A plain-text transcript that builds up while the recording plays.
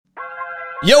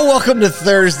Yo, welcome to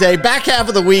Thursday, back half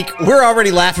of the week. We're already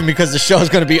laughing because the show is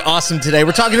going to be awesome today.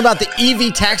 We're talking about the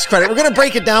EV tax credit. We're going to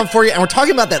break it down for you, and we're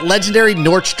talking about that legendary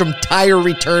Nordstrom tire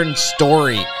return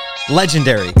story.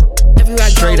 Legendary.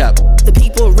 Straight up. The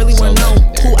people really want to know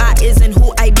who I is and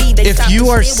who I be. If you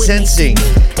are sensing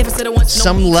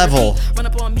some level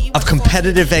of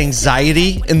competitive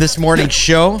anxiety in this morning's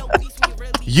show,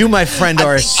 you, my friend,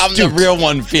 are astute. I'm the real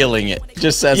one feeling it.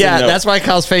 Just as yeah, that's why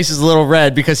Kyle's face is a little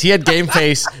red, because he had game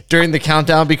face during the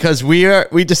countdown, because we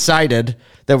decided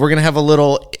that we're going to have a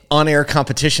little on-air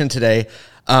competition today,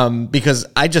 because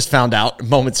I just found out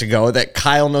moments ago that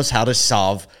Kyle knows how to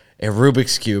solve a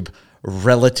Rubik's Cube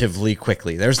relatively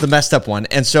quickly. There's the messed up one.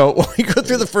 And so when we go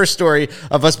through the first story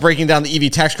of us breaking down the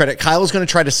EV tax credit, Kyle is going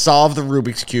to try to solve the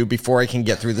Rubik's Cube before I can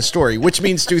get through the story, which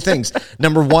means two things.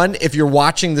 Number one, if you're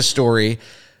watching the story,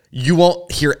 you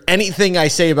won't hear anything I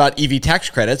say about EV tax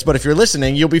credits, but if you're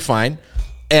listening, you'll be fine.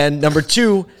 And number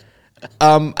two,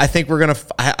 I think we're going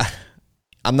to,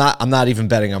 I'm not even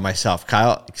betting on myself.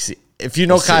 Kyle, if you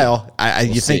know Kyle,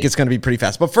 you think it's going to be pretty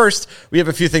fast. But first, we have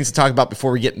a few things to talk about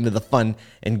before we get into the fun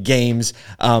and games.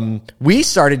 We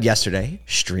started yesterday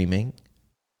streaming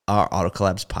our Auto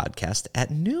Collabs podcast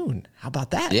at noon. How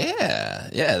about that?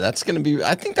 Yeah, that's going to be,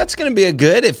 I think that's going to be a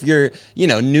good, if you're,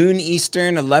 noon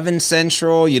Eastern, 11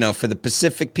 Central, for the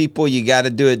Pacific people, you got to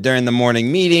do it during the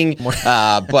morning meeting.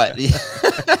 But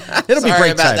it'll be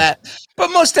great about time. That. But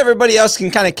most everybody else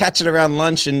can kind of catch it around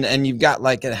lunch, and you've got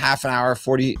like a half an hour,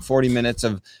 40 minutes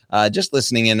of just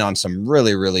listening in on some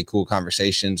really, really cool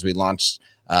conversations. We launched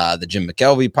the Jim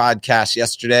McKelvey podcast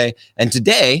yesterday, and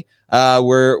today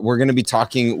we're going to be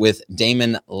talking with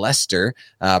Damon Lester,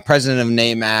 president of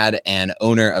NAMAD and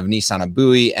owner of Nissan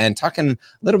Abui, and talking a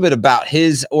little bit about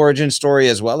his origin story,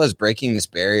 as well as breaking this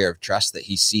barrier of trust that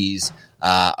he sees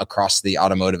across the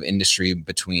automotive industry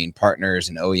between partners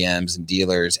and OEMs and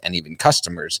dealers and even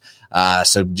customers.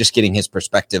 So just getting his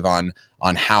perspective on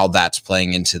how that's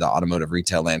playing into the automotive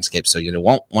retail landscape. So you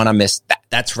won't want to miss that.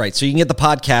 That's right. So you can get the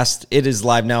podcast. It is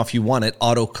live now if you want it,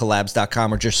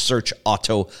 autocollabs.com, or just search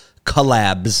Auto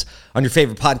Collabs on your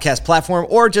favorite podcast platform,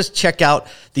 or just check out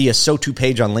the SoTo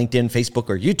page on LinkedIn, Facebook,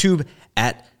 or YouTube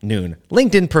at noon.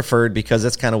 LinkedIn preferred, because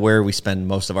that's kind of where we spend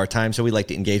most of our time. So we like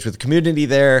to engage with the community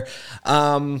there.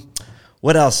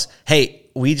 What else? Hey,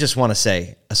 we just want to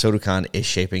say ASOTOCon is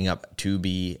shaping up to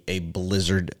be a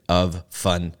blizzard of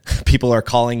fun. People are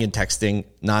calling and texting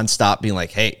nonstop, being like,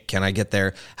 hey, can I get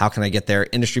there? How can I get there?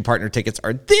 Industry partner tickets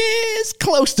are this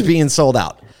close to being sold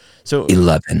out. So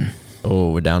 11.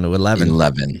 Oh, we're down to 11.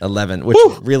 11, which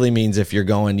really means if you're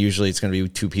going, usually it's going to be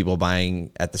two people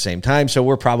buying at the same time. So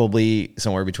we're probably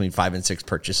somewhere between 5 and 6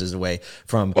 purchases away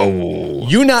from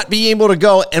you not being able to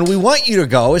go. And we want you to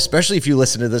go, especially if you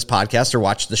listen to this podcast or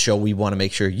watch the show. We want to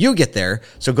make sure you get there.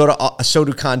 So go to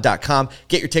asotocon.com,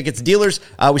 get your tickets. Dealers,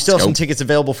 we still have some tickets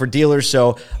available for dealers.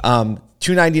 So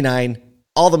 $299,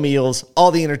 all the meals,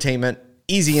 all the entertainment,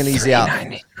 easy in, easy out.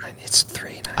 It's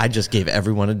 $3.99. I just gave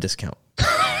everyone a discount.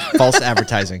 False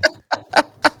advertising.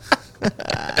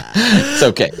 It's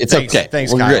okay. It's okay.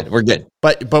 Thanks, We're Kyle. good. We're good.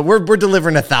 But we're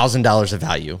delivering $1,000 of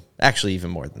value. Actually,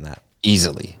 even more than that.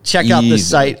 Easily. Check out the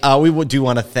site. We do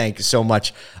want to thank so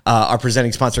much our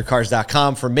presenting sponsor,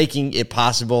 Cars.com, for making it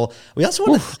possible. We also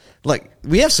want to,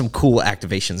 we have some cool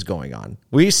activations going on.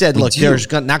 We said,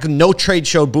 there's no trade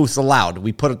show booths allowed.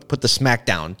 We put the smack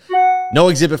down. No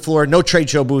exhibit floor, no trade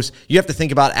show booths. You have to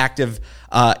think about active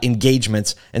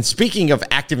engagements. And speaking of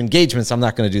active engagements, I'm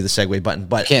not going to do the segue button,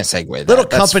 but can't segue that. Little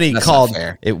company that's called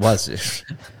it was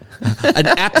an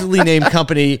aptly named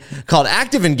company called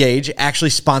Active Engage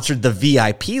actually sponsored the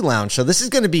VIP lounge. So this is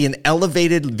going to be an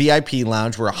elevated VIP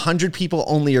lounge where 100 people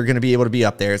only are going to be able to be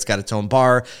up there. It's got its own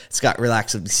bar. It's got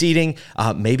relaxing seating.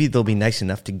 Maybe they'll be nice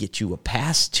enough to get you a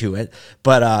pass to it,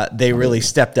 but they really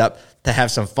stepped up to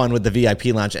have some fun with the VIP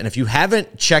lounge. And if you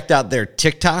haven't checked out their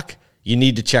TikTok, you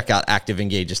need to check out Active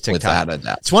Engage's TikTok. Without a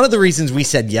doubt. It's one of the reasons we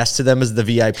said yes to them as the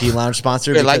VIP lounge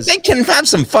sponsor. They're like, they can have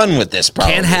some fun with this,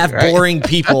 probably. Can't have boring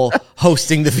people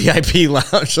hosting the VIP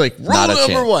lounge. Like, rule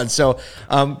number one. So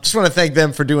just want to thank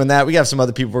them for doing that. We have some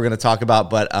other people we're going to talk about,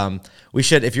 but we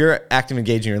should, if you're Active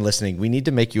Engaging and listening, we need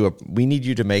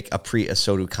you to make a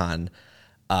pre-ASOTOCon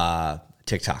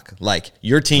TikTok. Like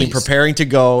your team preparing to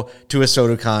go to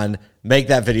ASOTOCon. Make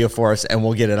that video for us, and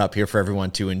we'll get it up here for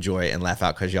everyone to enjoy and laugh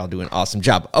out, because y'all do an awesome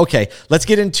job. Okay, let's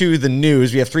get into the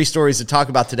news. We have 3 stories to talk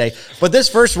about today, but this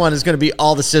first one is going to be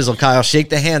all the sizzle. Kyle,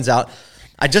 shake the hands out.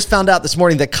 I just found out this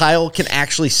morning that Kyle can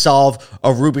actually solve a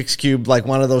Rubik's Cube like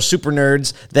one of those super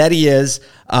nerds that he is.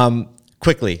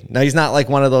 quickly. Now he's not like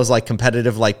one of those like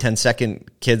competitive like 10-second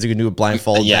kids who can do a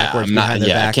blindfold backwards behind their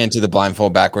back. I can't do the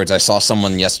blindfold backwards. I saw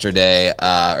someone yesterday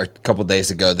or a couple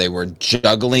days ago. They were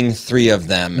juggling 3 of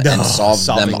them and solved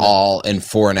them all in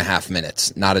 4.5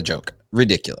 minutes. Not a joke.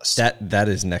 Ridiculous. That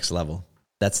is next level.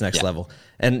 That's next level.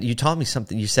 And you taught me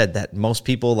something. You said that most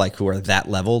people like who are that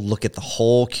level look at the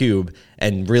whole cube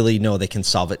and really know they can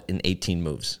solve it in 18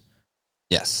 moves.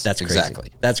 Yes, that's crazy.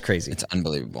 Exactly. That's crazy. It's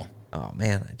unbelievable. Oh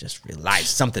man, I just realized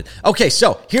something. Okay,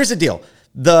 so here's the deal.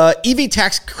 The EV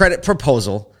tax credit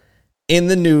proposal in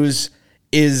the news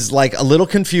is like a little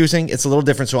confusing. It's a little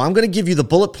different. So I'm going to give you the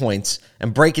bullet points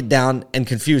and break it down and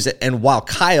confuse it. And while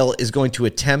Kyle is going to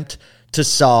attempt to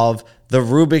solve the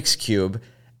Rubik's Cube,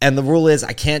 and the rule is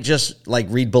I can't just like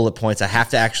read bullet points. I have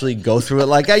to actually go through it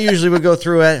like I usually would go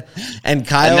through it. And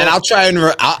Kyle, and then I'll try and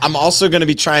I'm also going to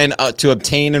be trying to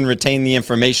obtain and retain the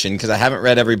information because I haven't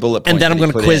read every bullet point. And then I'm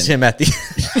going to quiz him at the.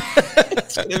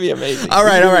 It's going to be amazing. All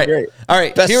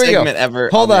right. Best here we segment go. ever.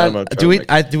 Hold on. Do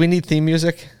we need theme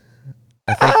music?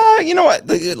 You know what?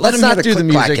 Let's not do the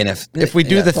music. If we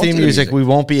do the theme music, we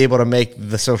won't be able to make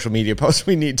the social media posts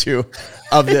we need to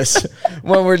of this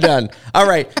when we're done. All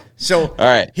right. So,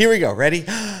 here we go. Ready?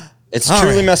 It's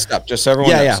truly messed up, just so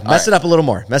everyone knows. Yeah. Mess it up a little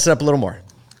more.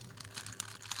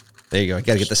 There you go.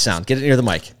 Got to get the sound. Get it near the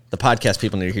mic. The podcast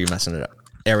people need to hear you messing it up.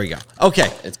 There we go. Okay.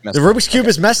 The Rubik's Cube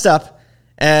is messed up,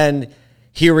 and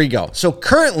here we go. So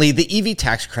currently, the EV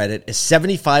tax credit is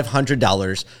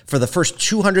 $7,500 for the first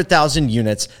 200,000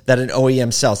 units that an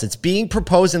OEM sells. It's being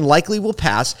proposed and likely will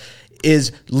pass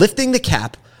is lifting the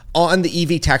cap on the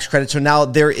EV tax credit. So now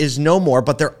there is no more,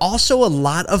 but there are also a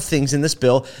lot of things in this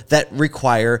bill that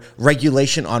require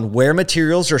regulation on where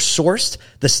materials are sourced,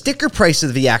 the sticker price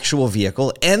of the actual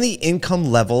vehicle, and the income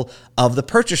level of the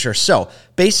purchaser. So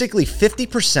basically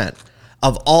 50%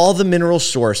 of all the minerals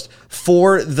sourced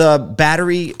for the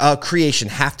battery creation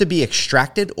have to be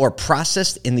extracted or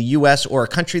processed in the U.S. or a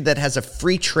country that has a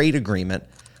free trade agreement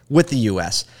with the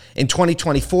U.S. In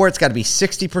 2024, it's got to be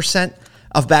 60%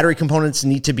 of battery components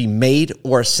need to be made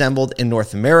or assembled in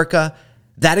North America.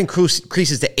 That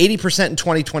increases to 80% in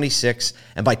 2026.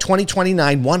 And by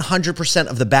 2029, 100%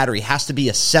 of the battery has to be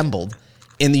assembled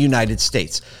in the United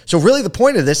States. So really the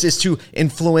point of this is to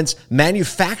influence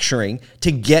manufacturing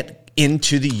to get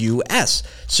into the U.S.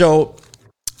 So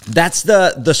that's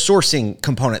the sourcing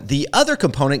component. The other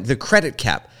component, the credit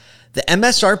cap, the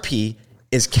MSRP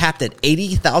is capped at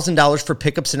 $80,000 for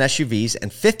pickups and SUVs and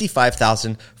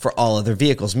 $55,000 for all other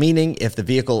vehicles, meaning if the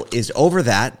vehicle is over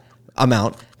that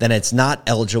amount, then it's not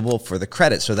eligible for the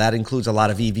credit. So that includes a lot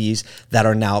of EVs that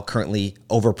are now currently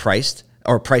overpriced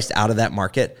or priced out of that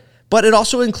market. But it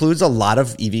also includes a lot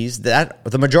of EVs that,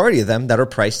 the majority of them, that are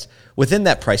priced within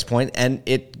that price point. And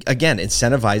it, again,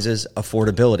 incentivizes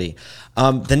affordability.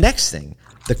 The next thing,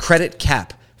 the credit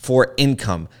cap for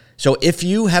income. So if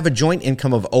you have a joint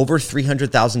income of over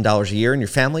 $300,000 a year in your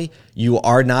family, you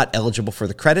are not eligible for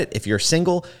the credit. If you're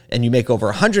single and you make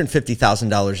over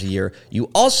 $150,000 a year,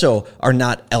 you also are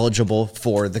not eligible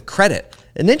for the credit.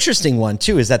 An interesting one,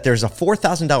 too, is that there's a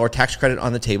 $4,000 tax credit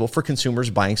on the table for consumers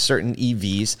buying certain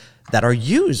EVs that are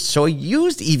used. So a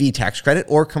used EV tax credit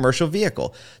or commercial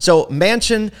vehicle. So Joe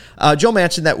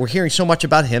Manchin, that we're hearing so much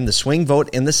about him, the swing vote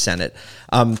in the Senate,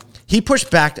 he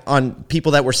pushed back on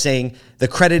people that were saying the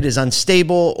credit is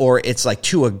unstable or it's like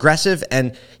too aggressive.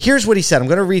 And here's what he said. I'm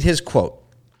going to read his quote.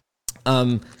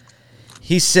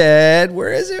 He said,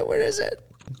 where is it?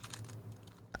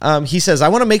 He says, I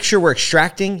want to make sure we're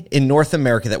extracting in North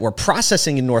America, that we're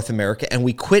processing in North America, and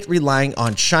we quit relying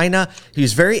on China. He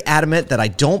was very adamant that I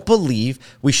don't believe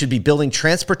we should be building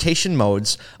transportation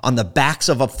modes on the backs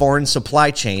of a foreign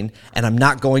supply chain, and I'm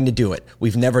not going to do it.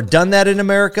 We've never done that in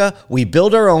America. We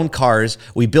build our own cars.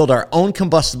 We build our own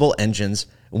combustible engines.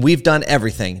 We've done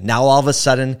everything. Now, all of a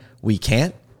sudden, we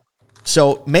can't.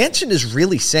 So Manchin is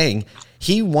really saying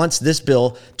he wants this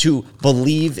bill to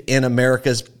believe in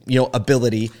America's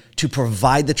ability to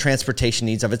provide the transportation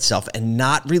needs of itself and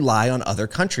not rely on other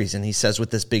countries. And he says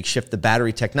with this big shift to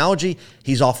battery technology,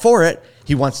 he's all for it.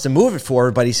 He wants to move it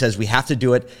forward, but he says we have to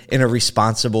do it in a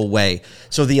responsible way.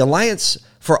 So the Alliance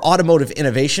for Automotive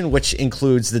Innovation, which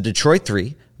includes the Detroit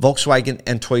Three, Volkswagen,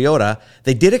 and Toyota,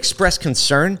 they did express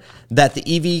concern that the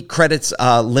EV credits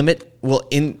limit will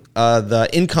the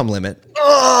income limit.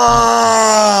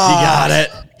 Oh!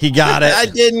 He got it. I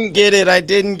didn't get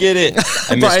it.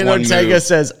 Brian Ortega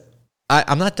says,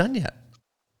 I'm not done yet.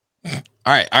 All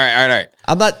right.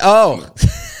 I'm not. Oh,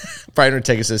 Brian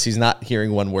Ortega says he's not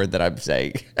hearing one word that I'm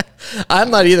saying.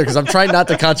 I'm not either because I'm trying not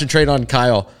to concentrate on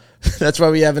Kyle. That's why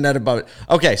we haven't had about it.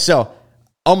 Okay, so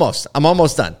I'm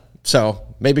almost done. So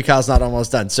maybe Kyle's not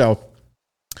almost done. So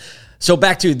So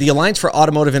back to the Alliance for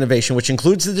Automotive Innovation, which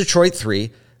includes the Detroit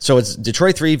Three. So it's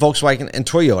Detroit 3, Volkswagen, and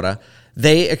Toyota.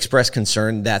 They express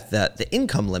concern that the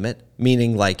income limit,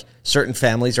 meaning like certain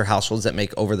families or households that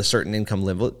make over the certain income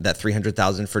limit, that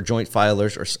 $300,000 for joint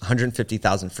filers or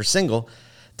 $150,000 for single,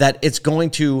 that it's going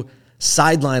to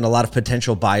sideline a lot of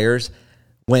potential buyers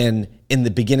when in the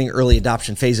beginning early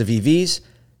adoption phase of EVs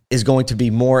is going to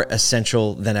be more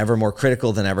essential than ever, more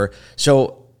critical than ever.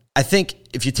 So I think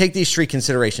if you take these three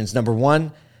considerations, number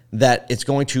one, that it's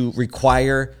going to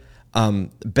require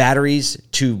batteries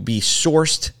to be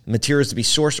sourced, materials to be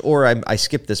sourced, or I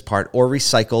skipped this part, or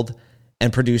recycled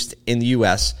and produced in the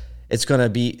U.S. It's going to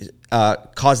be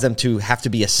cause them to have to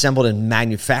be assembled and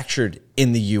manufactured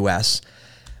in the U.S.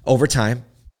 over time.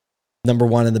 Number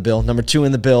one in the bill. Number two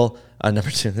in the bill.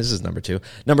 This is number two.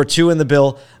 Number two in the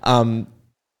bill. The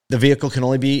vehicle can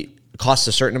only cost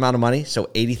a certain amount of money. So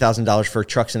 $80,000 for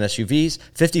trucks and SUVs,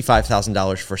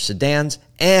 $55,000 for sedans,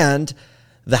 and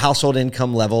the household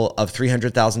income level of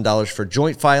 $300,000 for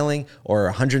joint filing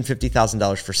or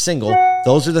 $150,000 for single.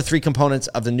 Those are the three components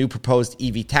of the new proposed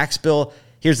EV tax bill.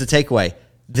 Here's the takeaway.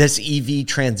 This EV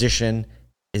transition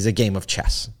is a game of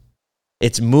chess.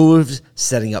 It's moves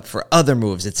setting up for other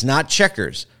moves. It's not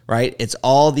checkers, right? It's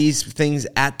all these things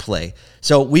at play.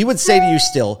 So we would say to you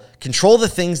still, control the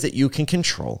things that you can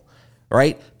control,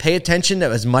 right? Pay attention to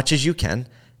as much as you can.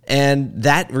 And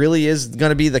that really is going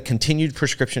to be the continued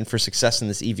prescription for success in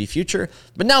this EV future.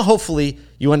 But now hopefully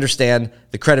you understand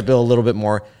the credit bill a little bit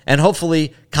more. And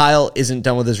hopefully Kyle isn't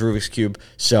done with his Rubik's Cube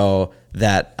so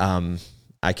that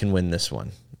I can win this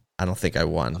one. I don't think I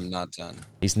won. I'm not done.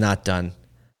 He's not done.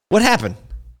 What happened?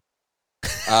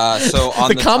 So on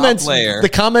the comments, top layer, the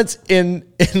comments in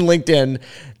LinkedIn,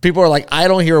 people are like, I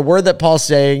don't hear a word that Paul's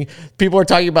saying. People are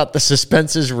talking about the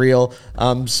suspense is real.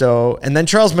 And then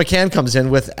Charles McCann comes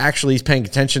in with actually he's paying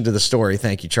attention to the story.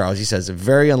 Thank you, Charles. He says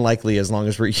very unlikely as long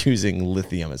as we're using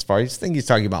lithium. As far as I think he's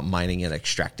talking about mining and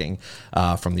extracting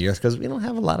from the earth because we don't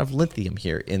have a lot of lithium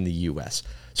here in the U.S.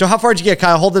 So how far did you get,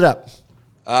 Kyle? Hold it up.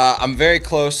 I'm very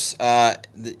close.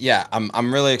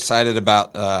 I'm really excited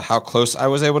about how close I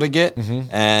was able to get,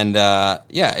 and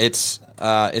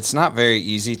it's not very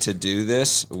easy to do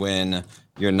this when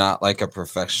you're not like a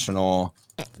professional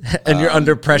and you're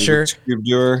under pressure.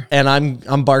 And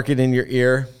I'm barking in your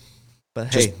ear,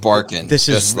 but just hey, barking. This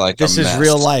is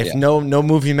real life. Yeah. No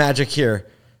movie magic here.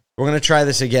 We're gonna try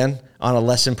this again on a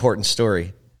less important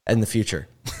story in the future.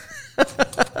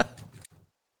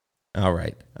 All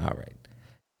right.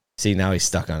 See, now he's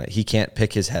stuck on it. He can't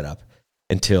pick his head up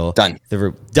until done.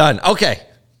 Done. Okay.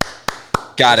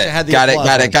 Got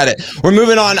it. We're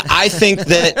moving on. I think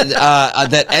that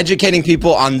that educating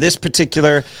people on this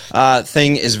particular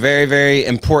thing is very, very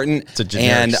important. It's a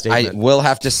generic statement. I will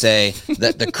have to say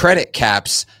that the credit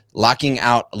caps locking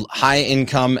out high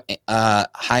income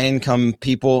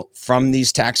people from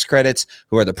these tax credits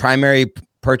who are the primary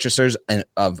purchasers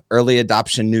of early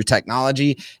adoption new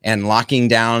technology and locking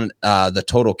down the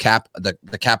total cap, the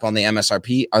cap on the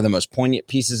MSRP are the most poignant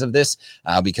pieces of this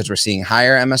because we're seeing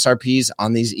higher MSRPs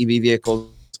on these EV vehicles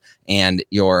and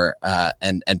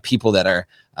and people that are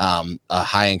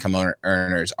high income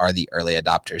earners are the early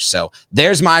adopters. So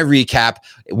there's my recap.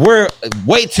 We're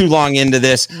way too long into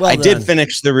this. I did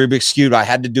finish the Rubik's Cube. I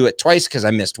had to do it twice because I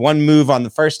missed one move on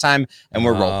the first time, and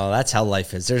we're rolling. Oh, that's how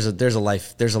life is. There's a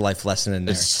life lesson in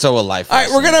there. It's so a life. All right,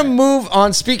 we're gonna move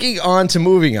on. Speaking on to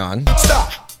moving on.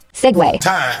 Stop. Segue.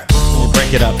 Time. We'll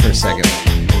break it up for a second.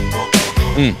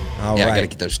 All right. I gotta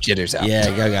get those jitters out.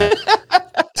 Yeah, go.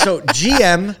 So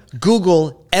GM,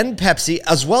 Google, and Pepsi,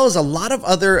 as well as a lot of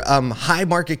other high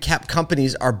market cap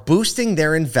companies, are boosting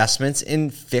their investments in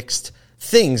fixed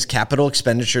things, capital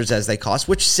expenditures as they cost,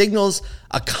 which signals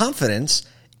a confidence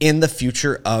in the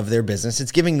future of their business.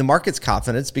 It's giving the markets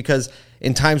confidence because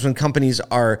in times when companies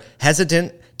are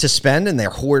hesitant to spend and they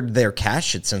hoard their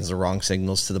cash, it sends the wrong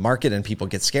signals to the market and people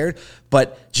get scared.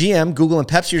 But GM, Google, and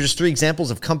Pepsi are just three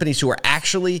examples of companies who are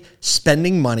actually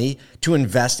spending money to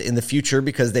invest in the future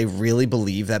because they really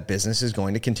believe that business is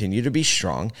going to continue to be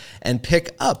strong and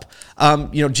pick up.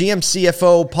 GM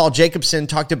CFO Paul Jacobson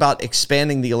talked about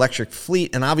expanding the electric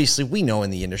fleet. And obviously we know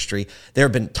in the industry, there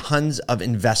have been tons of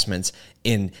investments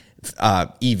in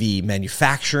EV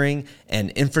manufacturing and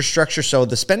infrastructure. So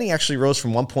the spending actually rose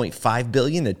from 1.5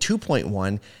 billion to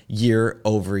 2.1 year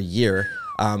over year.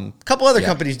 A couple other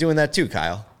companies doing that too,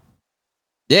 Kyle.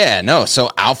 Yeah, no. So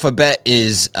Alphabet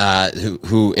is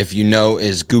who, if you know,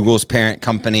 is Google's parent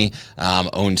company,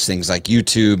 owns things like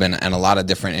YouTube and a lot of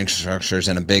different infrastructures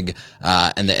and a big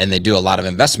and they do a lot of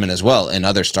investment as well in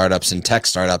other startups and tech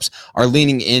startups are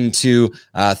leaning into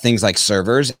things like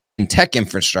servers tech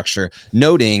infrastructure,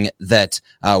 noting that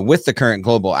with the current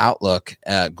global outlook,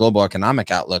 global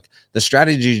economic outlook, the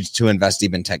strategy to invest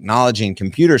deep in technology and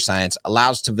computer science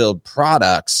allows to build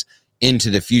products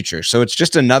into the future. So it's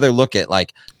just another look at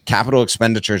like capital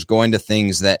expenditures going to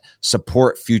things that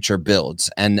support future builds.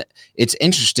 And it's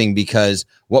interesting because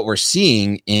what we're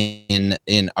seeing in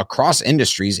across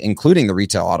industries, including the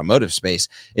retail automotive space,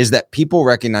 is that people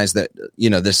recognize that,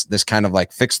 this kind of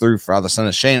like fix through for how the sun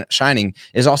is shining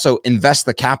is also invest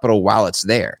the capital while it's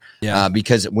there. Yeah.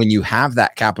 Because when you have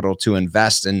that capital to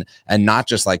invest and not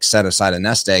just like set aside a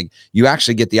nest egg, you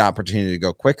actually get the opportunity to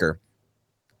go quicker.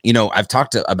 I've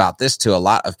talked about this to a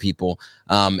lot of people,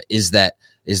 is that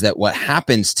what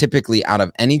happens typically out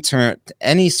of any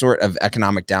sort of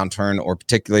economic downturn, or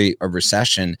particularly a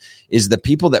recession, is the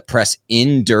people that press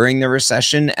in during the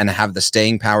recession and have the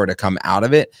staying power to come out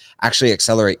of it actually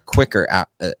accelerate quicker.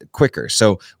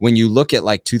 So when you look at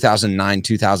like 2009,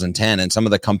 2010, and some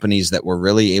of the companies that were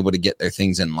really able to get their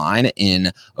things in line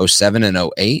in 07 and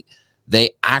 08,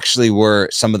 they actually were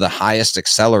some of the highest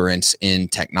accelerants in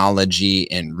technology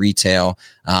and retail.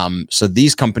 So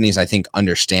these companies, I think,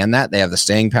 understand that. They have the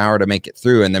staying power to make it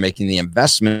through, and they're making the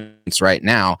investments right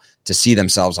now to see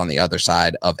themselves on the other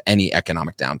side of any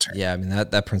economic downturn. Yeah, I mean,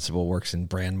 that principle works in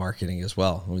brand marketing as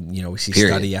well. We see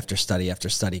study after study after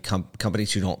study.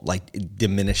 Companies who don't like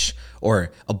diminish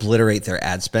or obliterate their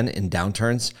ad spend in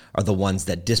downturns are the ones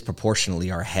that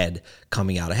disproportionately are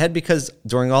coming out ahead, because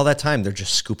during all that time, they're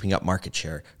just scooping up market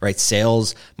share, right?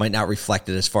 Sales might not reflect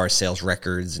it as far as sales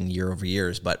records and year over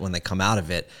years, but when they come out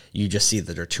of it, you just see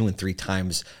that they're 2 and 3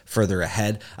 times further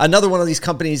ahead. Another one of these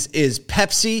companies is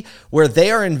Pepsi, where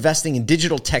they are investing in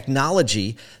digital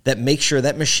technology that makes sure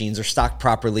that machines are stocked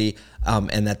properly,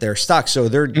 and that they're stocked. So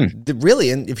they're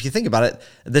really, and if you think about it,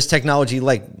 this technology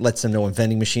like lets them know when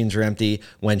vending machines are empty,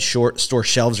 when store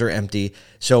shelves are empty.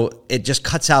 So it just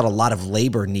cuts out a lot of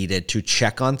labor needed to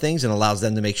check on things and allows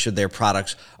them to make sure their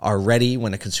products are ready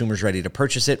when a consumer's ready to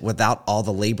purchase it, without all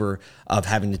the labor of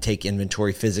having to take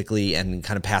inventory physically and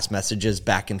kind of pass messages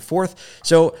back and forth.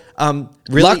 So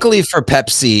really, luckily for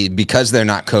Pepsi, because they're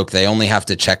not Coke, they only have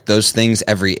to check those things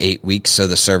every 8 weeks. So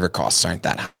the server costs aren't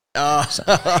that high. That's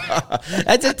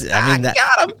it. I mean,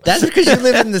 that's because you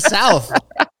live in the South.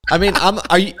 I mean,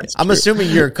 I'm assuming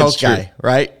you're a Coke guy,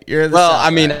 right? You're in the South,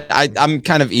 I mean, right? I'm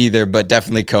kind of either, but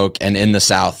definitely Coke. And in the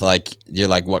South, like, you're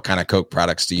like, what kind of Coke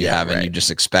products do you have? Right. And you just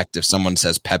expect if someone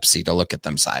says Pepsi to look at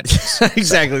them sideways.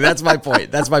 Exactly. That's my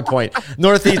point.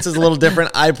 Northeast is a little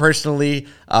different. I personally,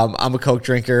 I'm a Coke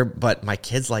drinker, but my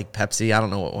kids like Pepsi. I don't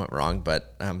know what went wrong,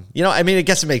 but I mean, I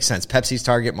guess it makes sense. Pepsi's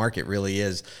target market really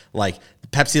is like,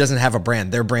 Pepsi doesn't have a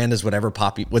brand. Their brand is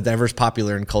whatever's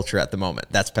popular in culture at the moment.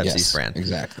 That's Pepsi's brand.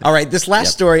 Exactly. All right, this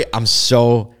last story I'm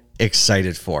so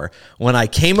excited for. When I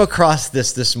came across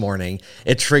this morning,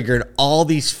 it triggered all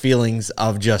these feelings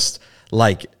of just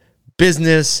like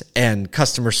business and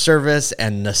customer service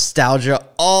and nostalgia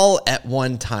all at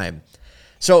one time.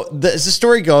 So as the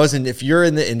story goes, and if you're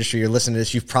in the industry, you're listening to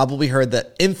this, you've probably heard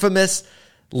the infamous,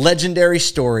 legendary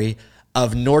story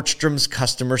of Nordstrom's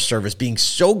customer service being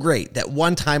so great that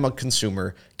one time a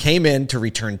consumer came in to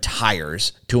return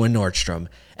tires to a Nordstrom,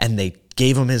 and they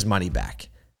gave him his money back,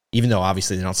 even though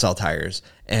obviously they don't sell tires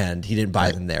and he didn't buy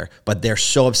them there. But they're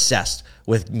so obsessed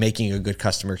with making a good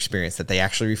customer experience that they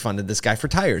actually refunded this guy for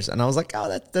tires. And I was like,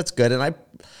 oh, that's good. And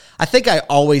I think I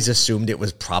always assumed it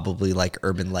was probably like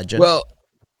urban legend.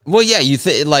 Well, yeah,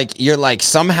 you're like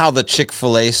somehow the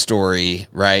Chick-fil-A story,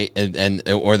 right? And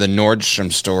or the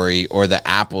Nordstrom story or the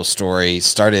Apple story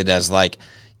started as like,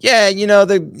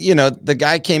 the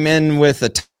guy came in with a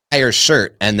tire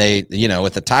shirt and they,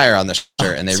 with a tire on the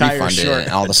shirt, and they refunded it.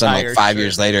 And all of a sudden, like 5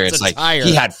 years later, it's like tire.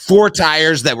 He had 4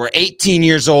 tires that were 18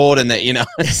 years old, and that,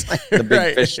 it's like the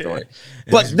big fish story.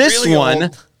 But this really one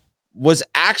was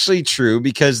actually true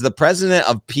because the president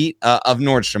of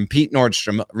Nordstrom, Pete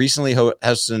Nordstrom, recently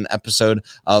hosted an episode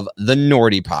of the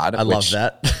Nordy Pod. I love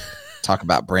that. Talk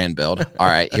about brand build. All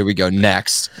right, here we go.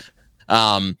 Next.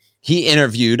 He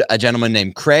interviewed a gentleman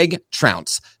named Craig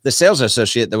Trounce, the sales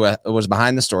associate that was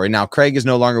behind the story. Now, Craig is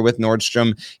no longer with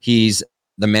Nordstrom. He's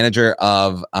the manager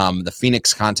of the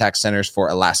Phoenix contact centers for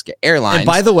Alaska Airlines. And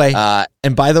by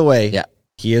the way, yeah,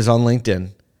 he is on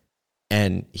LinkedIn.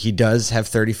 And he does have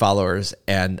 30 followers,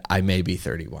 and I may be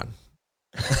 31.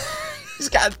 He's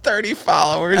got 30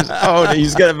 followers. Oh,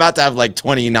 he's about to have like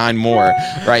 29 more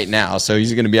right now. So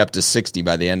he's going to be up to 60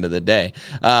 by the end of the day.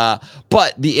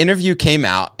 But the interview came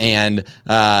out, and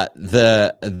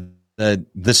the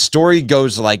story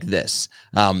goes like this.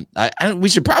 We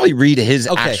should probably read his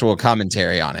actual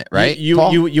commentary on it, right? You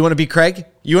want to be Craig?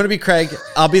 You want to be Craig?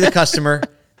 I'll be the customer.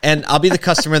 and I'll be the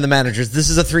customer and the managers. This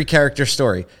is a 3-character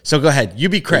story. So go ahead. You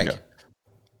be Craig.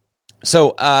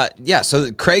 So,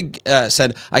 so Craig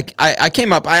said, I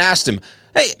came up, I asked him,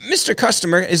 hey, Mr.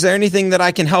 Customer, is there anything that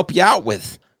I can help you out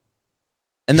with?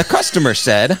 And the customer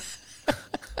said,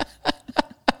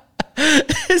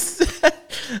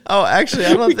 oh, actually,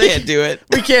 I don't think we can't do it.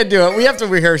 We can't do it. We have to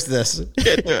rehearse this.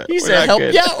 Can't do it. He said, help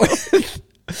you out.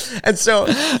 And so,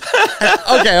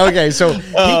 okay. So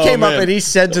he came up and he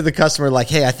said to the customer, like,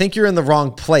 hey, I think you're in the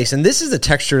wrong place. And this is the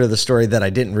texture of the story that I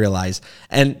didn't realize.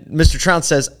 And Mr. Trout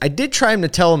says, I did try him to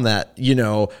tell him that,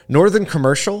 Northern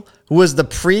Commercial, who was the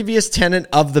previous tenant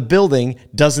of the building,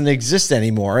 doesn't exist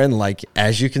anymore. And like,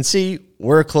 as you can see,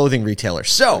 we're a clothing retailer.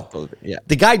 So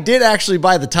the guy did actually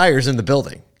buy the tires in the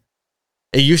building.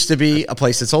 It used to be a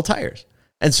place that sold tires.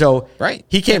 And so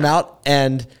he came out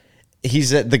and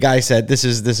the guy said, this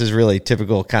is really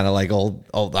typical kind of like old,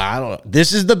 I don't know.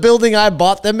 This is the building I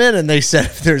bought them in. And they said,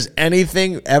 if there's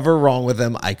anything ever wrong with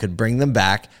them, I could bring them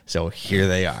back. So here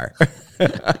they are.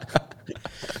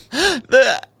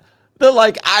 The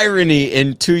like irony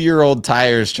in 2-year-old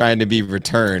tires trying to be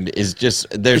returned is just,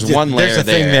 there's one layer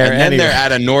there. And then they're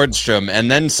at a Nordstrom. And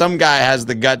then some guy has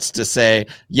the guts to say,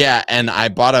 yeah, and I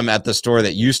bought them at the store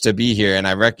that used to be here. And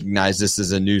I recognize this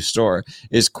is a new store,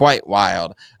 is quite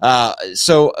wild.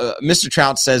 So Mr.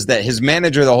 Trout says that his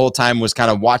manager the whole time was kind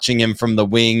of watching him from the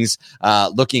wings,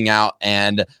 looking out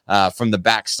and from the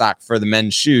back stock for the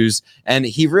men's shoes. And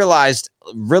he realized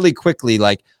really quickly,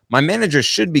 like, my manager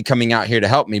should be coming out here to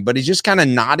help me, but he's just kind of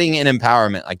nodding in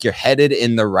empowerment, like you're headed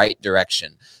in the right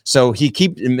direction. So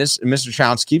Mr.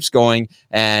 Trounce keeps going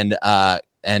and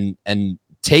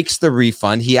takes the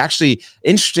refund. He actually,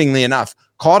 interestingly enough,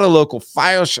 called a local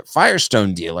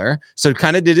Firestone dealer. So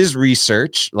kind of did his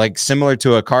research, like similar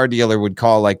to a car dealer would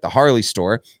call like the Harley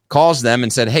store, calls them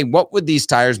and said, hey, what would these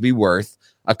tires be worth?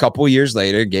 A couple years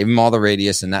later, gave him all the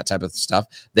radius and that type of stuff.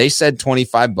 They said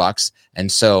 $25. And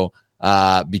so,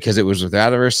 because it was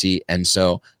without a receipt. And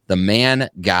so the man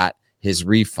got his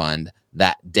refund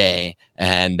that day.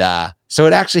 And so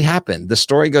it actually happened. The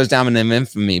story goes down in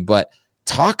infamy, but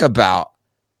talk about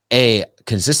a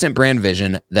consistent brand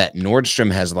vision that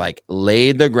Nordstrom has like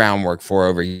laid the groundwork for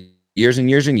over years and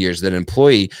years and years. That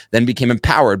employee then became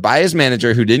empowered by his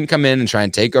manager, who didn't come in and try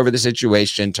and take over the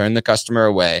situation, turn the customer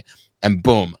away, and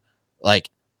boom, like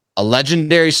a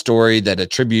legendary story that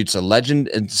attributes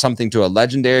something to a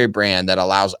legendary brand that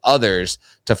allows others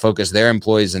to focus their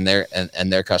employees and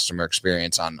their customer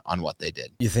experience on what they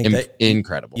did. You think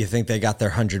incredible? You think they got their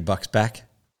 $100 back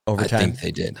over time? I think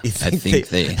they did. I think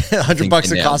they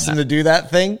 $100 it cost them to do that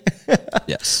thing.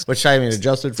 Yes, which I mean,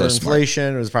 adjusted for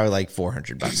inflation, it was probably like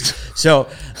 $400. So,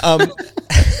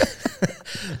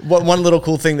 one little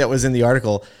cool thing that was in the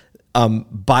article,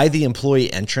 by the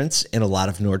employee entrance in a lot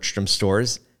of Nordstrom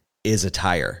stores is a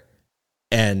tire.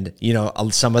 And,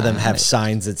 some of them have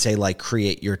signs that say like,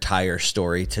 create your tire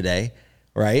story today.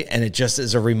 Right. And it just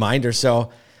is a reminder.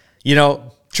 So,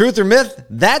 truth or myth,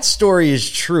 that story is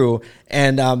true.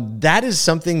 And that is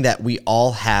something that we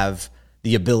all have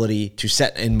the ability to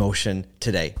set in motion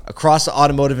today across the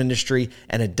automotive industry.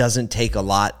 And it doesn't take a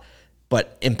lot,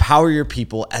 but empower your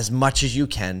people as much as you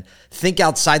can. Think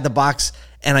outside the box.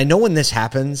 And I know when this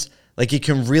happens, like it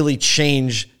can really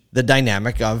change the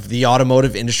dynamic of the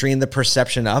automotive industry and the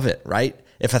perception of it, right?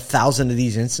 If 1,000 of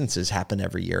these instances happen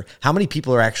every year, how many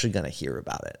people are actually going to hear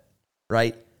about it,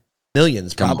 right?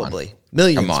 Millions, probably.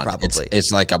 Millions, probably.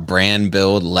 It's like a brand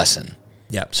build lesson.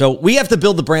 Yeah. So we have to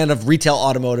build the brand of retail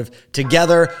automotive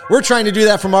together. We're trying to do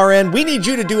that from our end. We need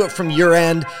you to do it from your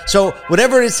end. So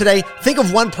whatever it is today, think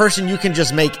of one person you can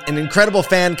just make an incredible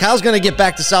fan. Kyle's going to get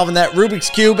back to solving that Rubik's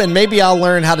Cube, and maybe I'll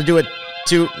learn how to do it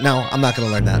too. No, I'm not going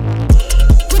to learn that.